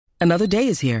Another day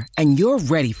is here, and you're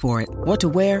ready for it. What to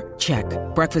wear? Check.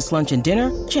 Breakfast, lunch, and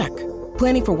dinner? Check.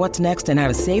 Planning for what's next and how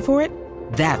to save for it?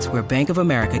 That's where Bank of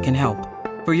America can help.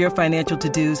 For your financial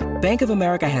to-dos, Bank of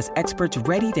America has experts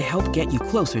ready to help get you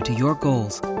closer to your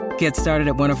goals. Get started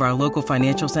at one of our local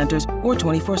financial centers or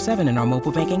 24/7 in our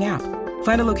mobile banking app.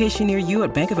 Find a location near you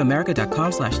at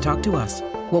bankofamerica.com/talktous.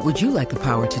 What would you like the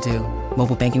power to do?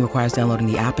 Mobile banking requires downloading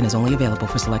the app and is only available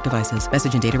for select devices.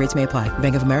 Message and data rates may apply.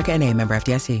 Bank of America N.A., member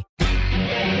FDIC.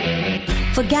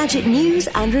 For gadget news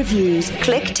and reviews,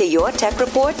 click to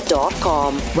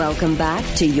YourTechReport.com. Welcome back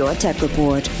to Your Tech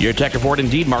Report. Your Tech Report,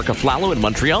 indeed. Mark Aflalo in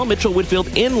Montreal, Mitchell Whitfield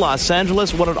in Los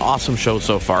Angeles. What an awesome show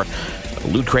so far.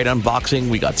 Loot Crate unboxing.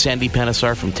 We got Sandy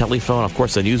Panesar from Telephone. Of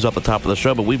course, the news at the top of the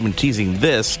show, but we've been teasing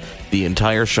this the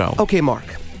entire show. Okay, Mark.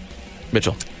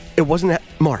 Mitchell. It wasn't that...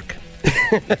 Mark.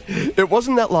 It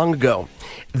wasn't that long ago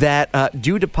that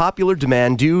due to popular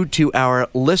demand, due to our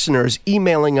listeners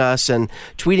emailing us and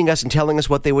tweeting us and telling us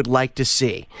what they would like to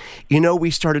see, we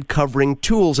started covering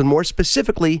tools, and more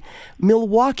specifically,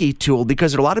 Milwaukee Tool,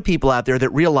 because there are a lot of people out there that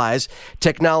realize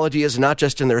technology is not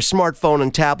just in their smartphone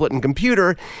and tablet and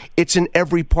computer, it's in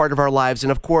every part of our lives.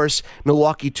 And of course,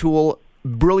 Milwaukee Tool,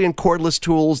 brilliant cordless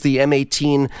tools, the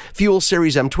M18 Fuel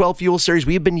Series, M12 Fuel Series,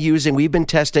 we've been using, we've been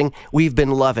testing, we've been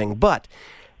loving. But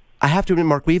I have to admit,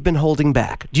 Mark, we've been holding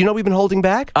back. Do you know we've been holding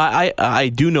back?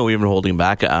 I do know we've been holding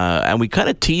back, and we kind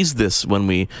of teased this when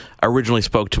we originally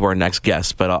spoke to our next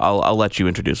guest, but I'll let you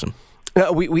introduce him.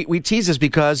 We tease this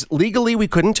because legally we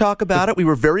couldn't talk about it. We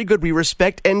were very good. We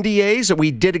respect NDAs.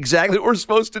 We did exactly what we're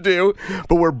supposed to do.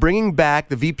 But we're bringing back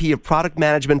the VP of Product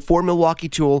Management for Milwaukee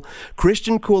Tool,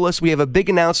 Christian Koulis. We have a big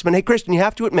announcement. Hey, Christian, you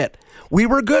have to admit, we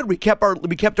were good. We kept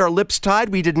our lips tied.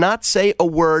 We did not say a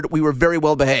word. We were very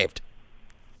well behaved.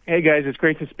 Hey, guys, it's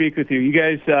great to speak with you. You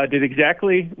guys did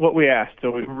exactly what we asked, so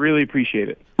we really appreciate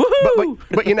it.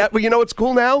 But you know what's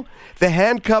cool now? The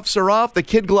handcuffs are off, the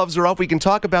kid gloves are off. We can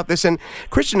talk about this. And,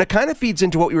 Christian, it kind of feeds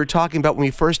into what we were talking about when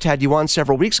we first had you on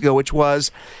several weeks ago, which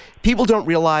was people don't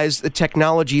realize the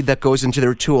technology that goes into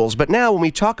their tools. But now when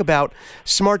we talk about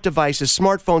smart devices,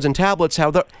 smartphones, and tablets,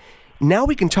 now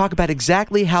we can talk about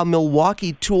exactly how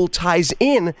Milwaukee Tool ties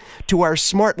in to our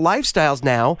smart lifestyles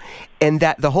now, and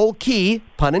that the whole key,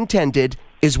 pun intended,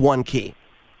 is one key.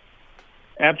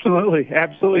 Absolutely.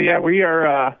 Yeah, we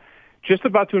are just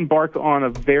about to embark on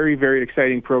a very, very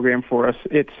exciting program for us.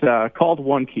 It's called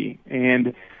One Key,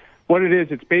 and what it is,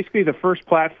 it's basically the first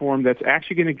platform that's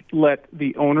actually going to let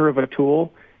the owner of a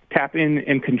tool tap in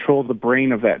and control the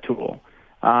brain of that tool.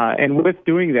 And with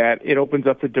doing that, it opens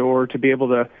up the door to be able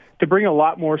to bring a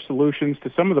lot more solutions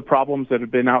to some of the problems that have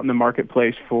been out in the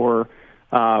marketplace for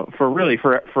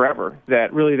forever.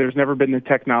 That really there's never been the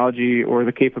technology or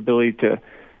the capability to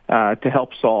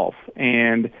help solve.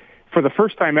 And for the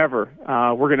first time ever,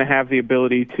 we're going to have the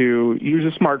ability to use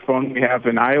a smartphone. We have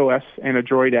an iOS and a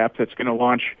Droid app that's going to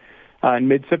launch in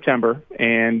mid-September.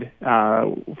 And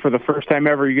for the first time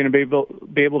ever, you're going to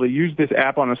be able to use this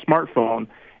app on a smartphone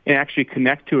and actually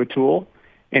connect to a tool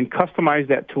and customize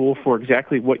that tool for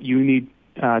exactly what you need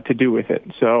to do with it.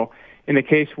 So in the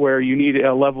case where you need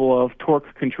a level of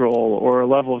torque control or a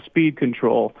level of speed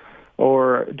control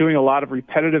or doing a lot of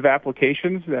repetitive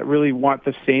applications that really want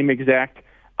the same exact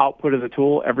output of the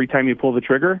tool every time you pull the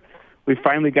trigger, we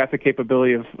finally got the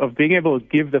capability of being able to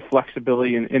give the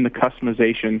flexibility in the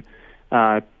customization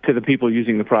to the people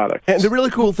using the product. And the really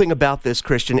cool thing about this,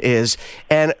 Christian, is,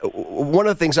 and one of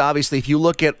the things, obviously, if you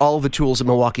look at all the tools that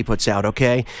Milwaukee puts out,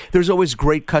 okay, there's always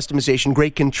great customization,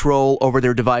 great control over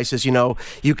their devices.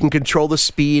 You can control the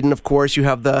speed, and of course, you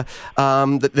have the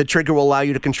trigger will allow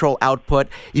you to control output.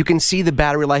 You can see the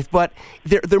battery life, but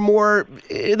they're more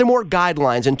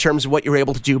guidelines in terms of what you're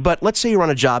able to do. But let's say you're on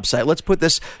a job site. Let's put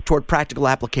this toward practical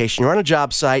application. You're on a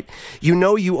job site.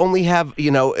 You only have,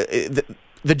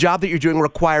 the job that you're doing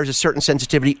requires a certain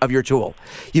sensitivity of your tool.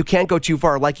 You can't go too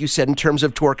far, like you said, in terms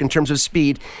of torque, in terms of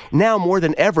speed. Now, more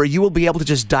than ever, you will be able to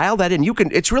just dial that in.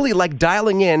 It's really like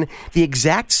dialing in the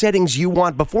exact settings you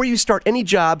want before you start any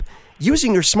job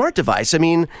using your smart device. I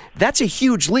mean, that's a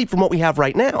huge leap from what we have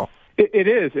right now. It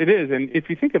is. And if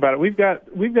you think about it, we've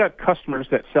got customers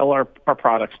that sell our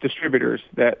products, distributors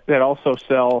that also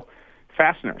sell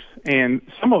fasteners. And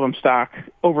some of them stock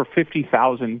over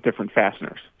 50,000 different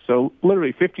fasteners. So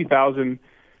literally 50,000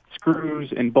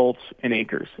 screws and bolts and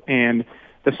anchors. And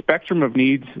the spectrum of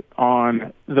needs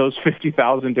on those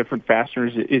 50,000 different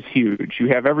fasteners is huge. You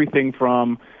have everything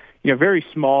from very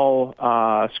small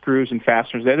screws and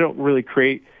fasteners that don't really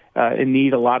create and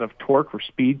need a lot of torque or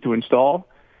speed to install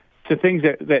to things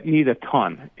that need a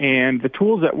ton. And the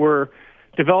tools that we're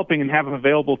developing and have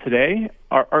available today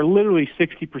are literally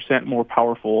 60% more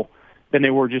powerful than they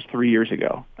were just 3 years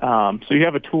ago. So you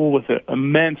have a tool with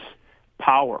immense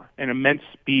power and immense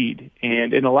speed,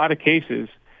 and in a lot of cases,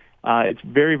 it's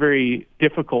very, very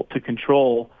difficult to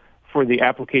control for the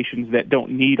applications that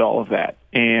don't need all of that.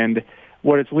 And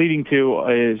what it's leading to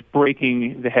is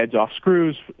breaking the heads off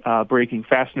screws, breaking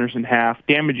fasteners in half,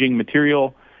 damaging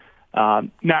material,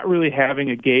 not really having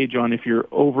a gauge on if you're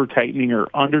over-tightening or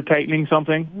under-tightening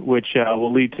something, which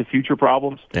will lead to future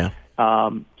problems. Yeah.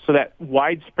 So that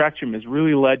wide spectrum has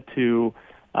really led to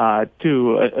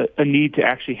a need to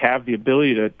actually have the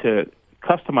ability to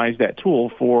customize that tool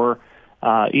for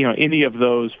any of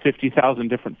those 50,000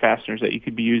 different fasteners that you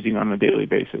could be using on a daily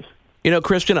basis.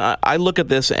 Christian, I look at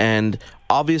this, and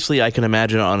obviously I can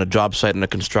imagine on a job site and a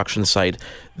construction site,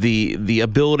 the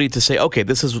ability to say, okay,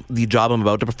 this is the job I'm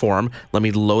about to perform. Let me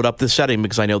load up this setting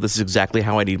because I know this is exactly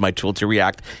how I need my tool to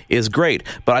react is great.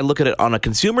 But I look at it on a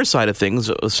consumer side of things,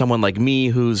 someone like me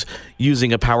who's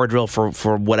using a power drill for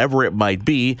whatever it might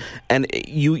be, and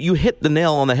you hit the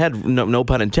nail on the head, no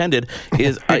pun intended,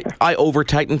 is I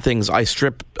over-tighten things. I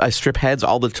strip heads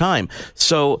all the time.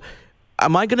 So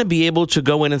am I going to be able to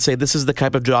go in and say, this is the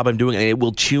type of job I'm doing, and it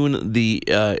will tune the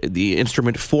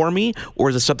instrument for me, or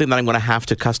is it something that I'm going to have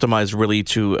to customize really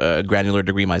to a granular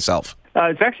degree myself?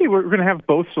 It's actually, we're going to have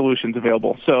both solutions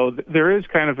available. So there is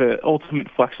kind of an ultimate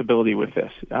flexibility with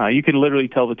this. You can literally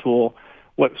tell the tool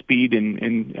what speed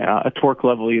and a torque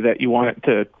level that you want it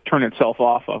to turn itself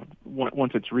off of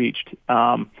once it's reached.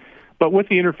 But with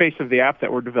the interface of the app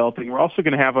that we're developing, we're also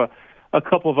going to have a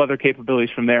couple of other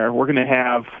capabilities from there. We're going to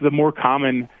have the more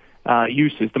common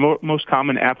uses, the most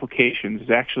common applications is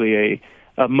actually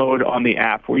a mode on the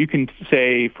app where you can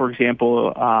say, for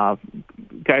example,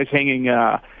 guys hanging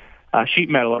sheet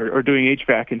metal or doing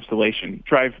HVAC installation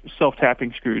drive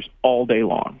self-tapping screws all day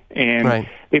long. And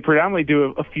They predominantly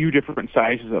do a few different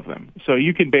sizes of them. So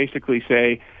you can basically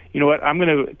say, you know what, I'm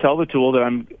going to tell the tool that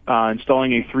I'm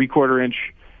installing a 3/4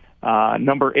 inch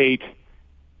number 8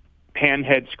 pan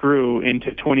head screw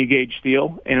into 20 gauge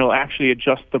steel, and it'll actually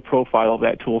adjust the profile of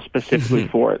that tool specifically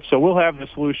for it. So we'll have the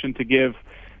solution to give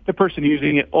the person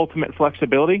using it ultimate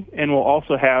flexibility, and we'll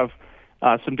also have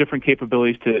some different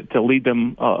capabilities to lead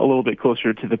them a little bit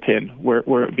closer to the pin where it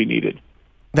would be needed.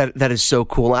 That is so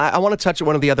cool. I want to touch on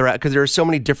one of the other, because there are so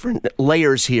many different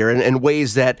layers here and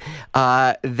ways that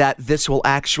that this will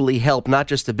actually help not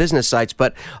just the business sites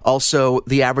but also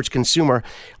the average consumer.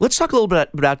 Let's talk a little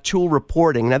bit about tool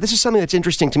reporting. Now, this is something that's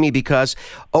interesting to me because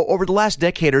over the last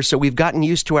decade or so, we've gotten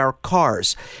used to our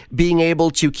cars being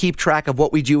able to keep track of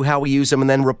what we do, how we use them, and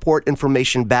then report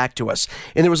information back to us.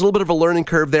 And there was a little bit of a learning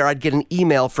curve there. I'd get an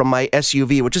email from my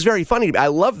SUV, which is very funny. I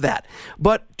love that.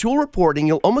 But tool reporting,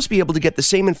 you'll almost be able to get the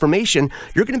same information.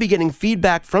 You're going to be getting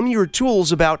feedback from your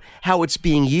tools about how it's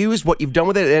being used, what you've done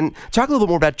with it, and talk a little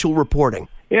bit more about tool reporting.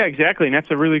 Yeah, exactly, and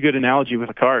that's a really good analogy with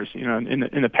the cars.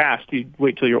 In the past, you'd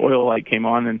wait till your oil light came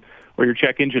on or your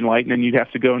check engine light, and then you'd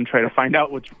have to go and try to find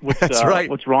out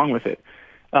what's wrong with it.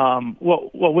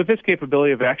 Well, with this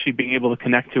capability of actually being able to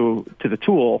connect to the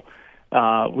tool,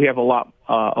 we have a lot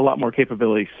more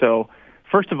capabilities. So,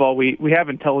 first of all, we have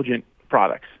intelligent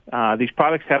products. These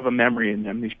products have a memory in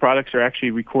them. These products are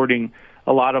actually recording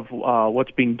a lot of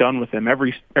what's being done with them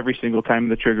every single time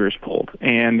the trigger is pulled.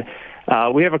 And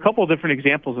we have a couple of different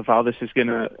examples of how this is going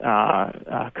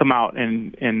to come out,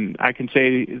 and I can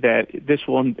say that this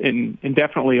will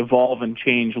indefinitely evolve and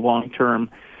change long term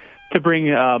to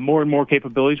bring more and more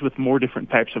capabilities with more different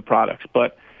types of products.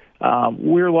 But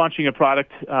we're launching a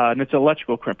product, and it's an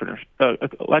electrical crimper.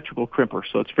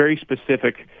 So it's very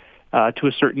specific to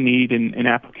a certain need and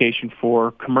application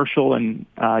for commercial and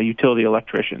utility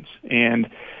electricians. And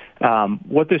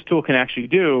what this tool can actually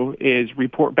do is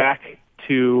report back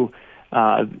to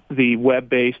the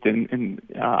web-based and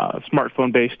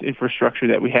smartphone-based infrastructure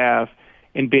that we have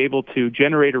and be able to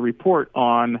generate a report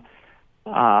on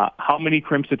how many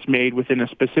crimps it's made within a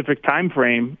specific time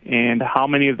frame and how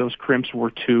many of those crimps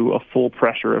were to a full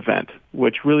pressure event,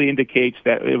 which really indicates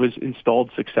that it was installed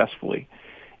successfully.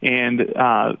 And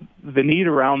the need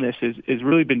around this is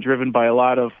really been driven by a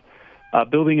lot of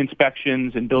building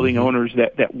inspections and building owners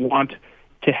that want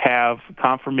to have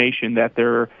confirmation that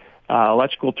their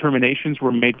electrical terminations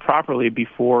were made properly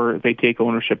before they take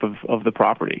ownership of the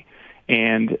property.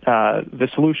 And the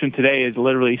solution today is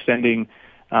literally sending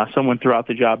someone throughout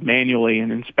the job manually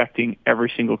and inspecting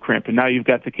every single crimp. And now you've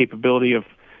got the capability of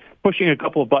pushing a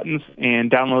couple of buttons and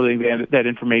downloading that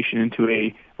information into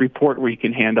a report where you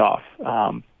can hand off.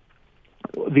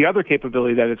 The other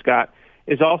capability that it's got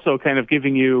is also kind of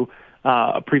giving you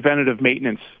a preventative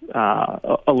maintenance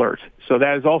alert. So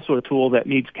that is also a tool that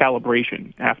needs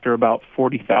calibration after about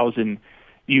 40,000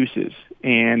 uses.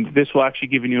 And this will actually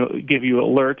give you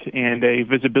alert and a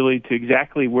visibility to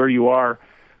exactly where you are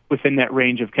within that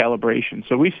range of calibration.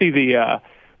 So we see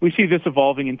this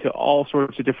evolving into all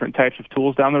sorts of different types of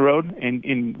tools down the road,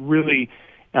 and really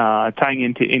tying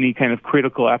into any kind of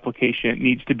critical application that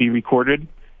needs to be recorded,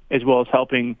 as well as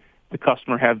helping the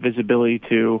customer have visibility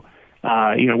to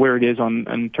where it is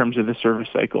in terms of the service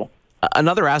cycle.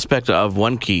 Another aspect of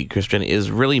OneKey, Christian,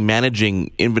 is really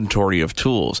managing inventory of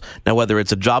tools. Now, whether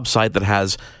it's a job site that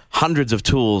has hundreds of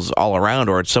tools all around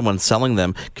or it's someone selling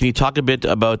them, can you talk a bit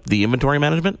about the inventory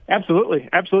management? Absolutely.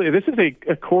 This is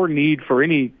a core need for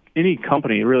any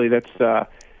company, really, that's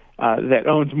that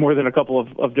owns more than a couple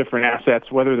of different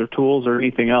assets, whether they're tools or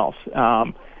anything else.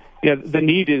 The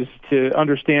need is to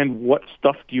understand what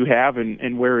stuff do you have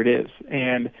and where it is.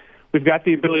 And we've got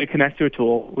the ability to connect to a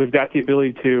tool. We've got the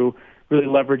ability to really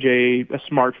leverage a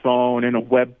smartphone and a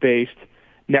web-based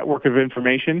network of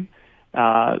information.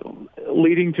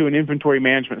 Leading to an inventory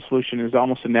management solution is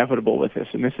almost inevitable with this.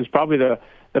 And this is probably the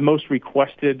most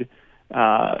requested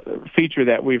feature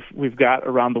that we've got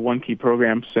around the OneKey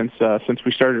program since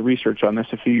we started research on this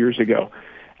a few years ago.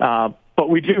 But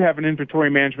we do have an inventory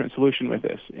management solution with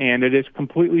this, and it is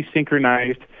completely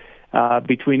synchronized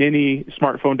between any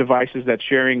smartphone devices that's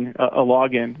sharing a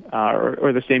login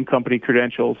or the same company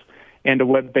credentials and a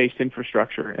web-based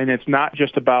infrastructure. And it's not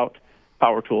just about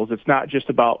power tools. It's not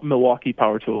just about Milwaukee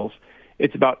power tools.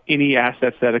 It's about any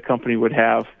assets that a company would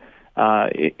have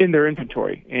in their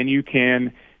inventory. And you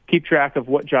can keep track of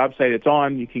what job site it's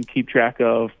on. You can keep track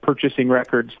of purchasing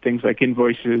records, things like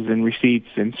invoices and receipts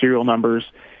and serial numbers,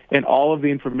 and all of the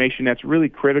information that's really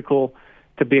critical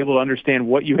to be able to understand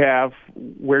what you have,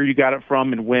 where you got it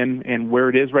from, and when, and where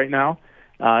it is right now.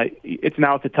 It's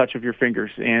now at the touch of your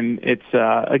fingers, and it's,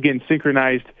 again,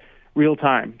 synchronized real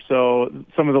time. So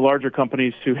some of the larger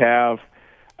companies who have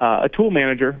a tool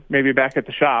manager, maybe back at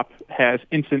the shop, has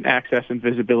instant access and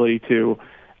visibility to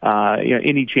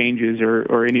any changes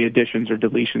or any additions or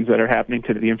deletions that are happening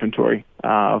to the inventory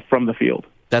from the field.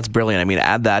 That's brilliant. I mean,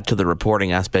 add that to the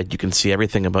reporting aspect. You can see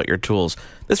everything about your tools.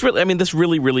 This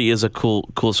really is a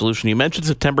cool solution. You mentioned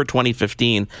September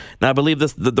 2015. Now, I believe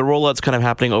the rollout's kind of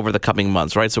happening over the coming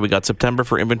months, right? So we got September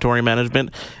for inventory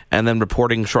management, and then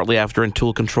reporting shortly after in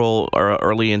tool control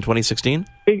early in 2016?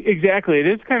 Exactly. It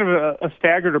is kind of a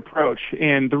staggered approach,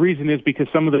 and the reason is because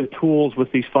some of the tools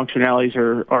with these functionalities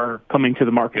are coming to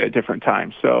the market at different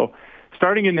times. So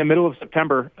starting in the middle of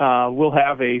September, we'll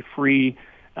have a free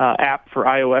app for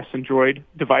iOS and Android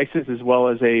devices, as well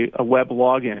as a web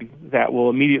login that will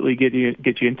immediately get you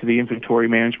into the inventory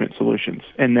management solutions.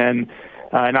 And then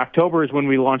in October is when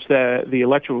we launched the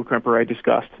electrical crimper I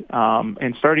discussed.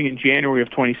 And starting in January of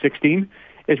 2016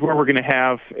 is where we're going to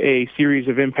have a series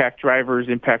of impact drivers,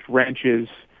 impact wrenches,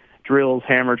 drills,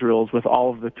 hammer drills with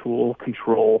all of the tool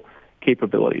control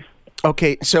capabilities.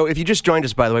 Okay, so if you just joined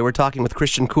us, by the way, we're talking with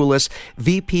Christian Koulis,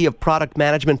 VP of Product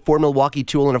Management for Milwaukee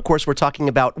Tool, and of course we're talking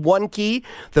about OneKey,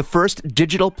 the first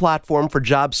digital platform for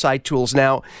job site tools.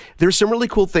 Now, there's some really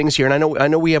cool things here, and I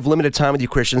know we have limited time with you,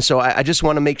 Christian, so I just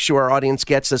want to make sure our audience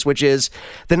gets this, which is,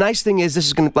 the nice thing is this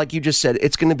is going to, like you just said,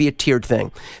 it's going to be a tiered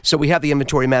thing. So we have the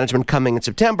inventory management coming in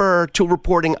September, tool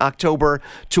reporting October,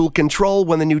 tool control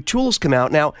when the new tools come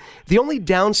out. Now, the only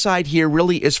downside here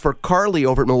really is for Carly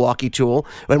over at Milwaukee Tool,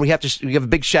 and we have a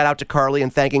big shout out to Carly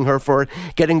and thanking her for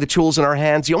getting the tools in our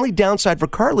hands. The only downside for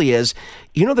Carly is,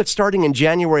 that starting in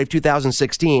January of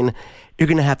 2016, you're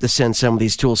going to have to send some of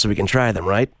these tools so we can try them,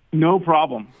 right? No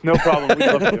problem. We'd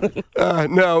love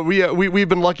to. We've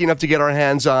been lucky enough to get our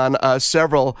hands on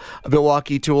several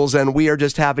Milwaukee tools, and we are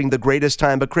just having the greatest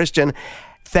time. But Christian,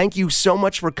 thank you so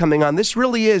much for coming on. This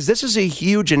is a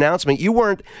huge announcement. You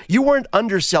weren't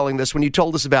underselling this when you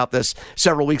told us about this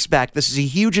several weeks back. This is a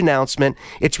huge announcement.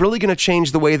 It's really going to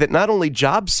change the way that not only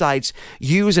job sites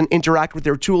use and interact with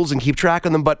their tools and keep track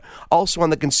of them, but also on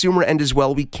the consumer end as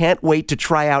well. We can't wait to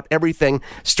try out everything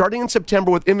starting in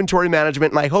September with inventory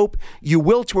management, and I hope you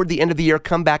will, toward the end of the year,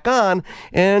 come back on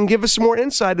and give us some more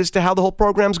insight as to how the whole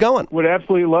program's going. Would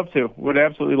absolutely love to.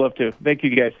 Thank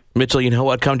you, guys. Mitchell, you know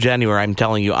what? Come January, I'm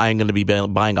telling you, I'm going to be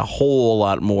buying a whole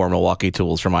lot more Milwaukee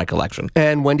tools for my collection.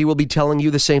 And Wendy will be telling you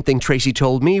the same thing Tracy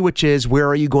told me, which is, where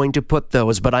are you going to put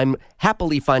those? But I'm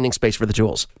happily finding space for the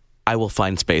tools. I will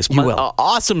find space. You will.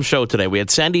 Awesome show today. We had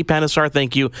Sandy Panesar.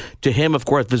 Thank you to him. Of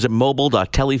course, visit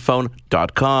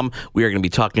mobile.telephone.com. We are going to be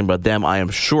talking about them, I am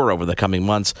sure, over the coming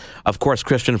months. Of course,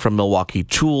 Christian from Milwaukee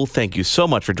Tool, thank you so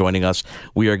much for joining us.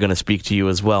 We are going to speak to you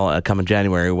as well coming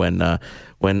January when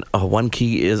One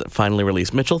Key is finally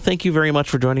released. Mitchell, thank you very much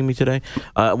for joining me today.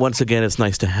 Once again, it's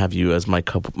nice to have you as my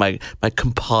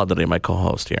compadre, my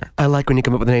co-host here. I like when you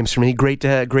come up with names for me. Great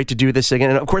to do this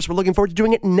again. And of course, we're looking forward to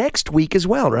doing it next week as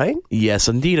well, right? Yes,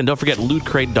 indeed. And don't forget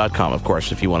lootcrate.com, of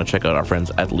course, if you want to check out our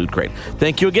friends at Loot Crate.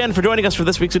 Thank you again for joining us for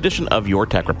this week's edition of Your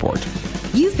Tech Report.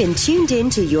 You've been tuned in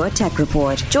to Your Tech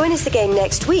Report. Join us again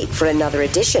next week for another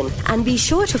edition. And be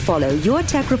sure to follow Your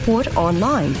Tech Report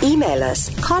online. Email us,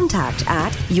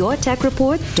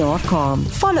 contact@YourTechReport.com.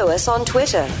 Follow us on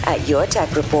Twitter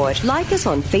 @YourTechReport. Like us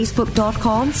on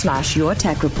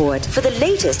Facebook.com/YourTechReport. For the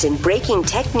latest in breaking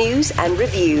tech news and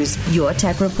reviews,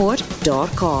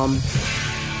 YourTechReport.com.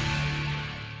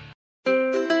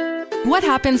 What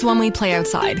happens when we play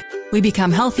outside? We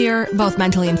become healthier, both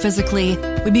mentally and physically.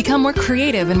 We become more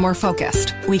creative and more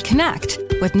focused. We connect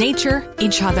with nature,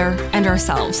 each other, and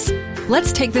ourselves.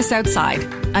 Let's Take This Outside,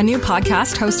 a new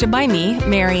podcast hosted by me,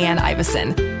 Marianne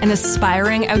Iveson, an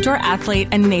aspiring outdoor athlete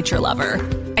and nature lover.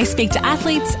 I speak to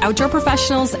athletes, outdoor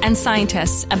professionals, and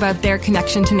scientists about their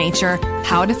connection to nature,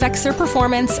 how it affects their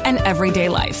performance, and everyday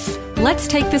life. Let's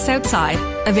Take This Outside,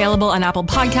 available on Apple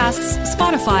Podcasts,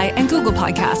 Spotify, and Google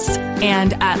Podcasts,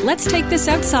 and at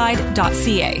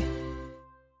letsttakethisoutside.ca.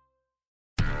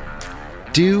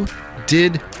 Do,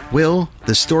 Did, Will,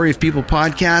 the Story of People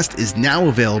podcast is now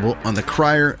available on the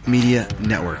Crier Media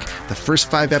Network. The first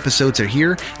 5 episodes are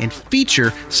here and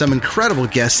feature some incredible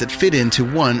guests that fit into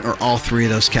one or all 3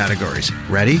 of those categories.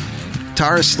 Ready?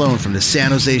 Tara Sloan from the San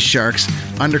Jose Sharks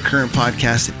Undercurrent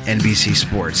podcast at NBC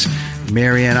Sports.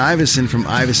 Marianne Iveson from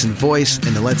Iveson Voice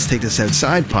and the Let's Take This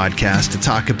Outside podcast to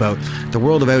talk about the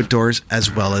world of outdoors as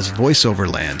well as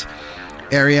voiceover land.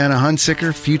 Ariana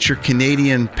Hunsicker, future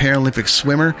Canadian Paralympic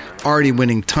swimmer, already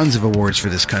winning tons of awards for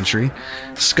this country.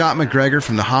 Scott McGregor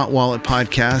from the Hot Wallet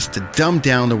podcast to dumb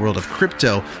down the world of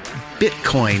crypto,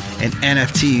 Bitcoin, and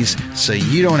NFTs so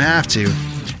you don't have to.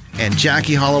 And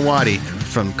Jackie Holowati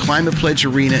from Climate Pledge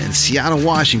Arena in Seattle,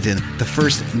 Washington, the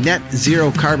first net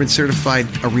zero carbon certified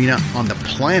arena on the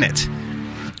planet.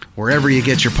 Wherever you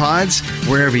get your pods,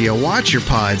 wherever you watch your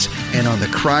pods, and on the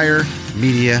Crier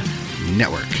Media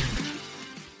Network.